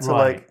 they've had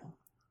to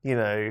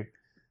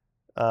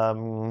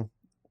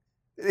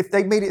if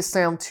they made it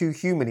sound too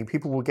human-y,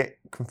 people will get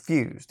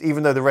confused.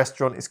 Even though the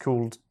restaurant is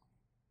called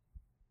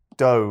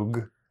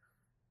Dogue,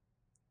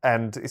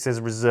 and it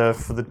says reserved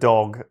for the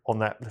dog on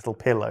that little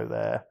pillow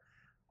there,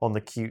 on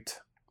the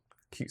cute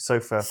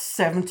sofa.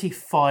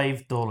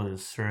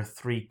 $75 for a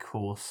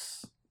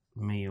 3-course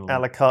meal. A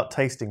la carte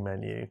tasting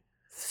menu.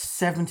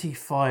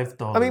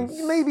 $75. I mean,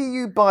 maybe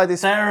you buy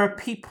this... There are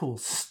people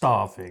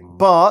starving.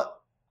 But...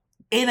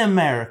 in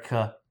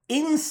America,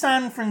 in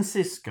San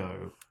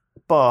Francisco.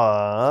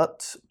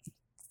 But...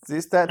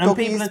 it's that and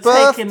doggy's people are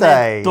birthday. Taking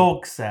their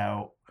dogs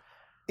out.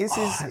 He's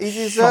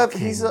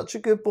such a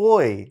good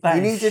boy.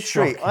 You need a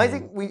treat. I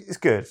think it's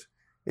good.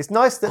 It's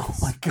nice that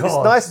it's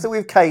nice that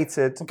we've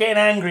catered. I'm getting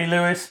angry,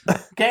 Lewis.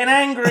 Getting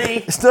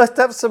angry. It's nice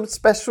to have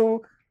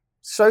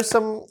show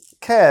some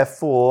care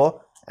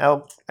for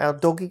our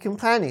doggy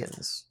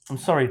companions. I'm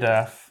sorry,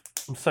 Daff.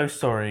 I'm so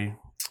sorry.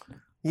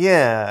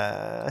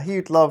 Yeah,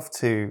 he'd love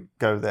to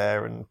go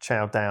there and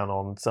chow down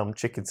on some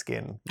chicken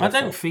skin. I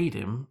don't feed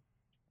him.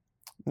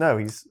 No,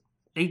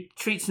 he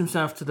treats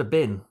himself to the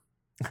bin.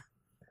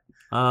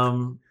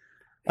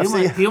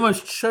 He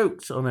almost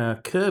choked on a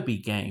Kirby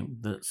game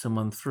that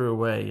someone threw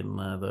away in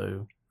there,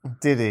 though.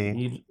 Did he?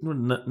 You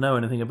wouldn't know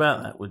anything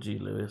about that, would you,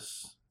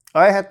 Lewis?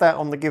 I had that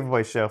on the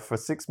giveaway shelf for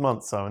 6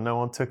 months, so no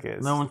one took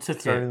it. No one took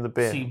it. Thrown in the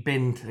bin. So you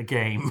binned a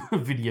game, a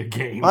video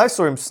game. I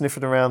saw him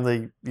sniffing around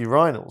the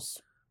urinals.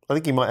 I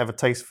think he might have a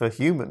taste for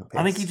human piss.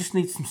 I think he just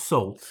needs some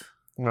salt.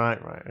 Right,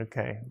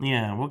 okay.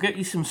 Yeah, we'll get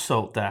you some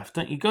salt, Daft.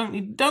 You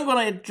don't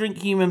want to drink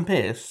human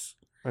piss.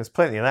 There's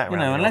plenty of that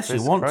around. Unless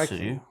you want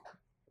to.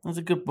 He's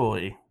a good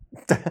boy.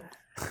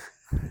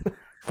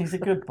 He's a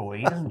good boy.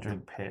 He doesn't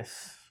drink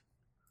piss.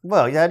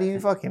 Well, how do you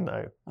fucking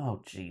know?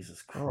 Oh,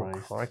 Jesus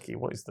Christ. Oh, crikey,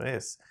 what is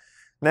this?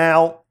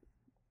 Now,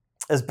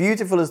 as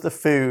beautiful as the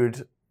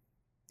food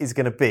is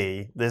going to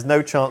be, there's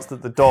no chance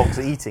that the dog's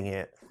eating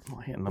it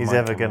is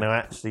ever going to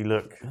actually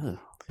look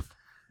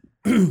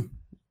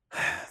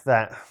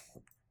that.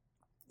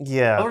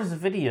 Yeah. Oh, there's a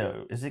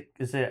video. Is it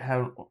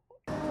how... Oh,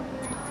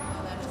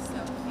 that is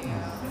so cute.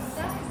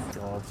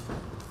 God.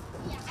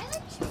 Yeah, I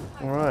like it.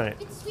 Right.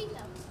 It's sweet though.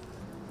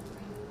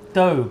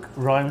 Dogue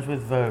rhymes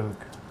with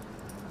Vogue.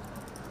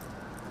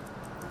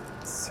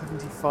 So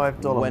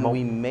 $75 When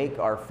we make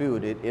our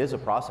food, it is a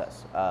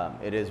process.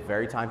 It is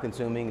very time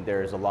consuming.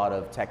 There's a lot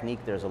of technique,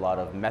 there's a lot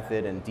of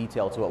method and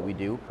detail to what we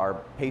do. Our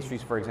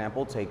pastries, for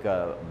example, take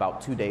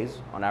about 2 days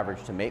on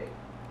average to make.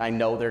 I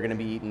know they're gonna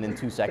be eaten in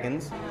 2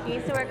 seconds. We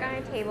used to work on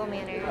a table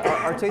manner.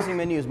 Our tasting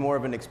menu is more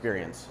of an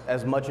experience,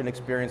 as much an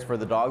experience for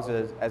the dogs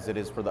as it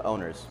is for the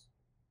owners.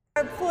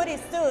 Our food is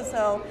too,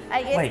 so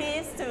I guess Wait. he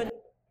is too.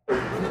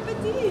 Bon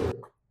appetit.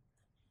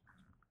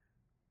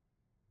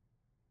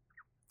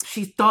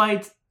 She's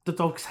dyed the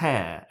dog's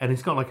hair and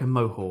it's got like a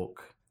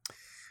mohawk.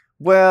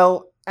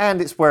 Well, and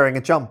it's wearing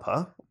a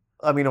jumper.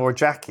 I mean, or a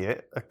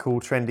jacket, a cool,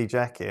 trendy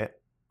jacket.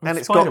 And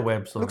it's spider got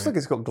webs on looks it. like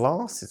it's got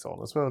glasses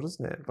on as well,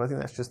 doesn't it? But I think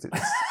that's just its.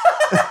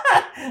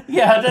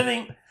 Yeah,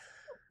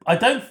 I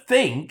don't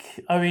think.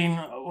 I mean,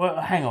 well,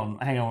 hang on.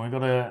 We've got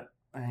to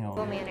hang Table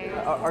on. manner.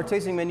 Our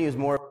tasting menu is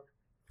more.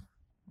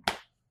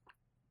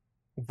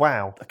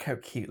 Wow, Look how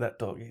cute that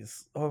dog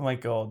is. Oh my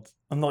god,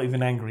 I'm not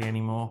even angry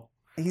anymore.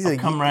 he's I'll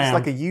come he's round.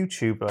 like a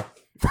YouTuber.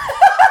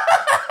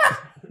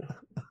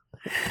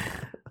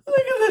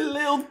 Look at the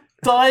little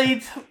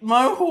dyed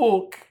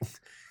mohawk.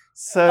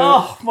 So,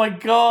 Oh my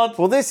god.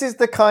 well, this is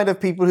the kind of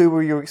people who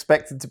were you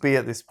expected to be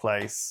at this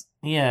place.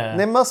 Yeah. And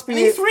there must be. And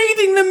he's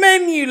reading the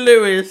menu,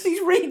 Lewis.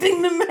 He's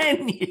reading the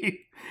menu.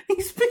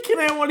 He's picking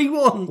out what he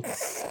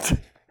wants. Do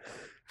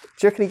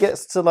you reckon he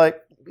gets to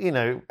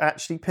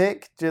actually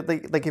pick? Do they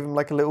give him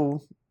like a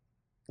little,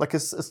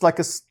 it's like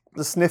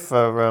the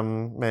sniffer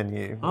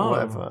menu or Oh.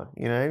 whatever,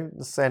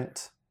 the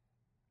scent,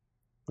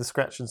 the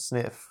scratch and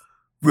sniff.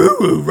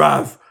 Roo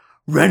Rav,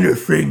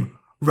 anything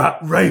that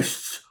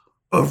race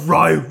of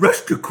rye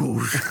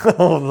resticles.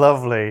 Oh,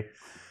 lovely.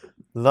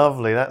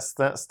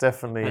 That's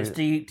definitely.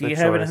 Do you the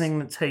have choice. anything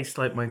that tastes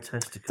like my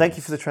testicles? Thank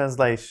you for the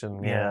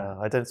translation. Yeah. Yeah,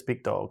 I don't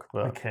speak dog,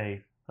 but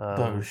Okay. um,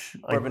 Doge.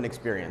 More of an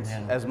experience,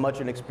 Yeah. as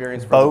much an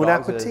experience for Bon the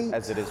dogs appetit.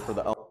 as it is for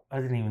the owners.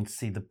 I didn't even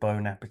see the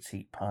bon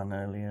appetit pun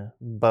earlier.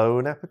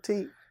 bon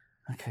appetit.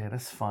 Okay,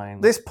 that's fine.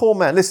 This poor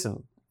man.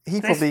 Listen, he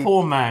This probably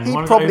poor man he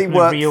wanted to probably open a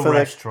worked real for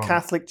restaurant. the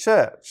Catholic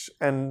Church,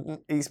 and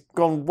he's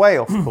gone way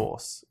off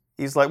course.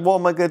 He's like, what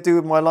am I going to do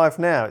with my life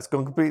now? It's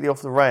gone completely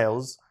off the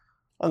rails.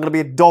 I'm going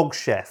to be a dog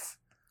chef.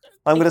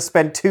 I'm going to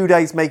spend 2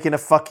 days making a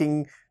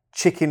fucking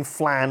chicken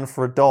flan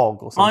for a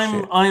dog or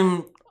some shit.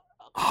 I'm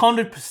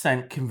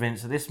 100%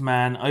 convinced that this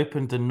man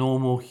opened a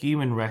normal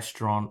human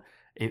restaurant.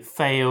 It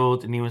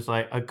failed, and he was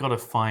like, "I've got to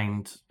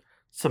find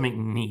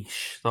something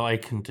niche that I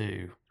can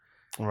do."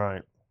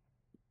 Right.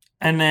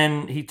 And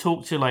then he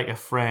talked to like a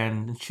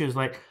friend, and she was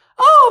like,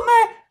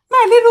 "Oh,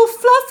 my little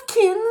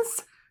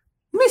fluffkins,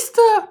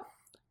 Mr.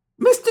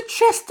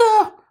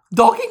 Chester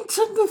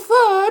Doggington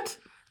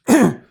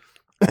III.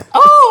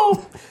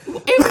 Oh, it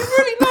would be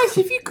really nice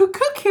if you could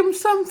cook him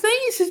something.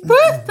 It's his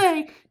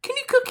birthday. Can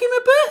you cook him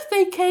a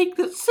birthday cake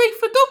that's safe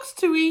for dogs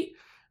to eat?"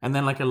 And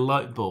then like a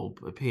light bulb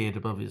appeared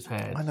above his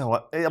head. I know.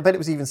 I bet it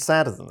was even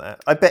sadder than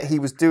that. I bet he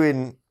was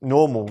doing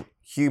normal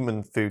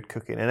human food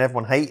cooking and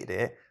everyone hated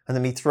it. And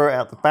then he threw it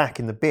out the back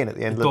in the bin at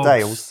the end of the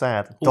day, all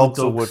sad. All Dogs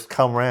dogs. would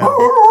come round.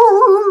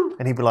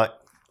 And he'd be like,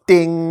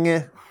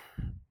 ding.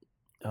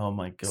 Oh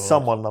my god.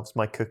 Someone loves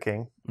my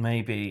cooking.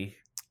 Maybe.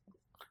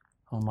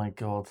 Oh my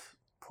god.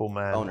 Poor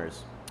man.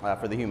 Owners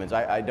for the humans.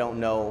 I don't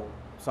know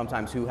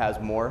sometimes who has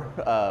more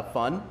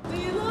fun. Do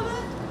you love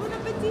it? Bon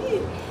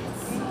appetit.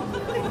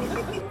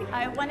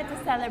 I wanted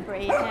to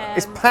celebrate.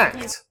 It's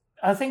packed.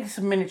 I think it's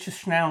a miniature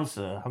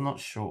schnauzer. I'm not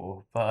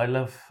sure, but I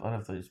love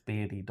those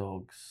beardy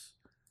dogs.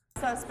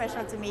 So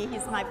special to me.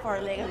 He's my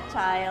four-legged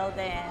child,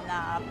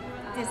 and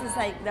this is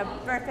like the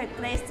perfect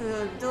place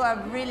to do a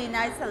really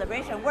nice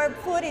celebration. Where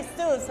food is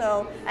too,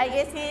 so I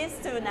guess he is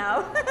too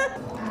now.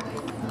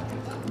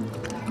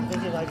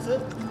 Think he likes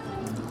it?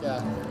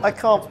 Yeah. I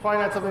can't. Probably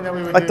not something that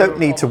we would I do don't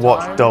need to all the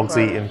watch time, dogs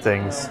but eating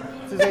things.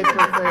 It's his 8th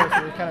birthday,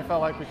 so we kind of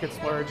felt like we could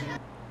splurge.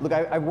 Look,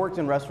 I've worked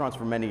in restaurants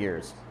for many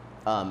years,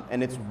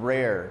 and it's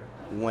rare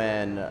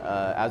when,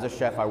 as a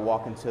chef, I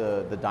walk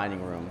into the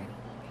dining room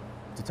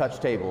to touch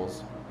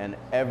tables, and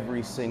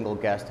every single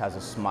guest has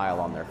a smile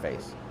on their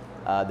face.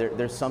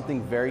 There's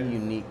something very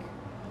unique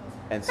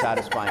and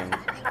satisfying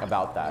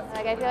about that.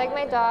 Like, I feel like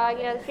my dog,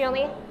 she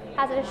only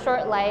has a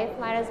short life,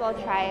 might as well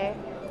try,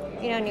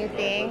 new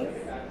things.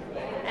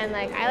 And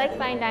like, I like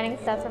fine dining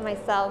stuff for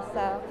myself,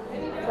 so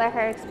let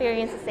her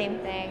experience the same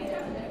thing.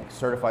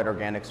 Certified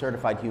organic,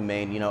 certified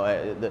humane.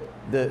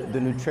 The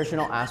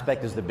nutritional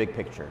aspect is the big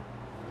picture.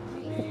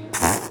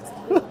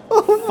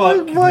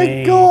 Oh my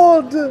me.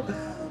 god.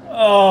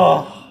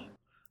 Oh.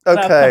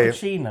 That Okay.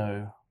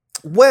 cappuccino.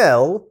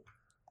 Well,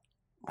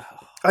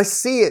 I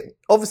see it.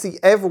 Obviously,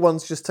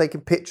 everyone's just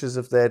taking pictures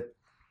of their.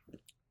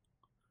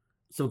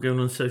 Still going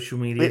on social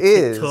media. It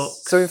is. TikToks.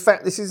 So in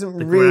fact, this isn't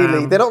the really.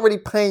 gram. They're not really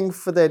paying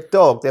for their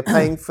dog. They're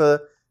paying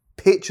for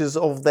pictures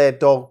of their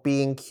dog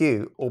being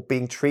cute or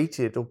being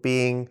treated or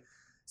being.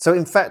 So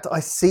in fact, I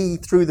see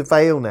through the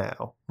veil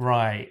now.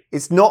 Right.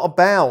 It's not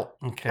about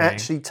Okay.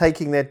 actually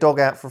taking their dog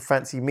out for a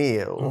fancy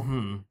meal.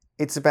 hmm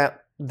It's about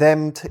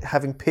them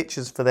having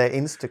pictures for their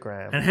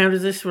Instagram. And how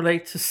does this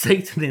relate to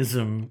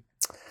Satanism?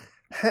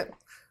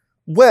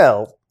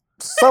 Well,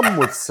 some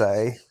would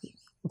say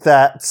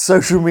that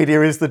social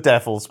media is the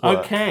devil's work.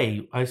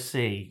 Okay, I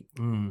see.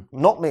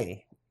 Not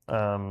me.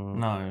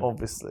 No.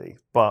 Obviously,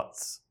 but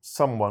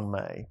someone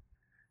may.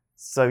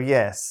 So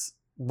yes.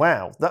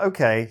 Wow.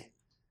 Okay.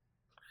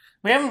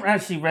 We haven't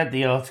actually read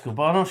the article,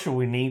 but I'm not sure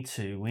we need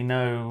to. We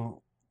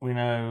know, you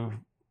know.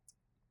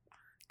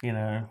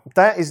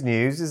 That is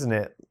news, isn't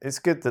it? It's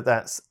good that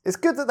that's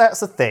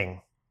a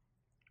thing.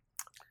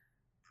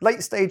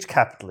 Late stage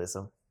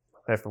capitalism,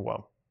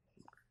 everyone.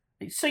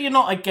 So you're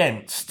not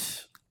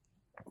against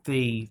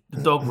the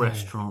dog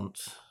restaurant?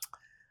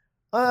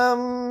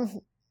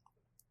 No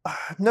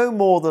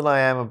more than I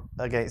am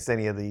against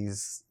any of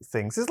these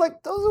things. There's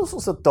all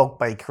sorts of dog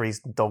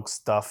bakeries and dog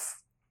stuff.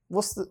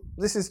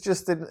 This is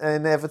just an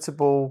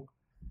inevitable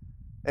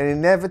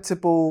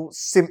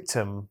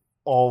symptom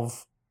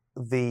of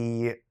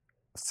the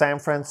San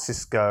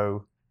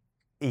Francisco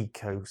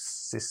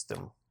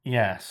ecosystem.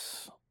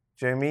 Yes.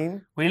 Do you know what I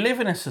mean? We live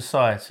in a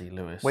society,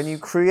 Lewis. When you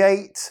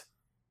create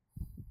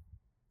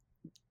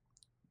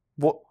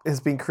what has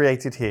been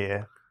created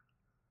here,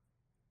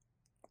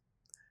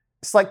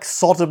 it's like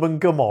Sodom and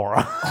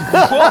Gomorrah.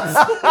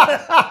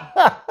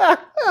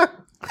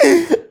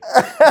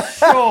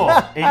 Sure.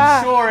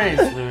 It sure is,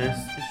 Lewis.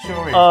 It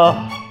sure is.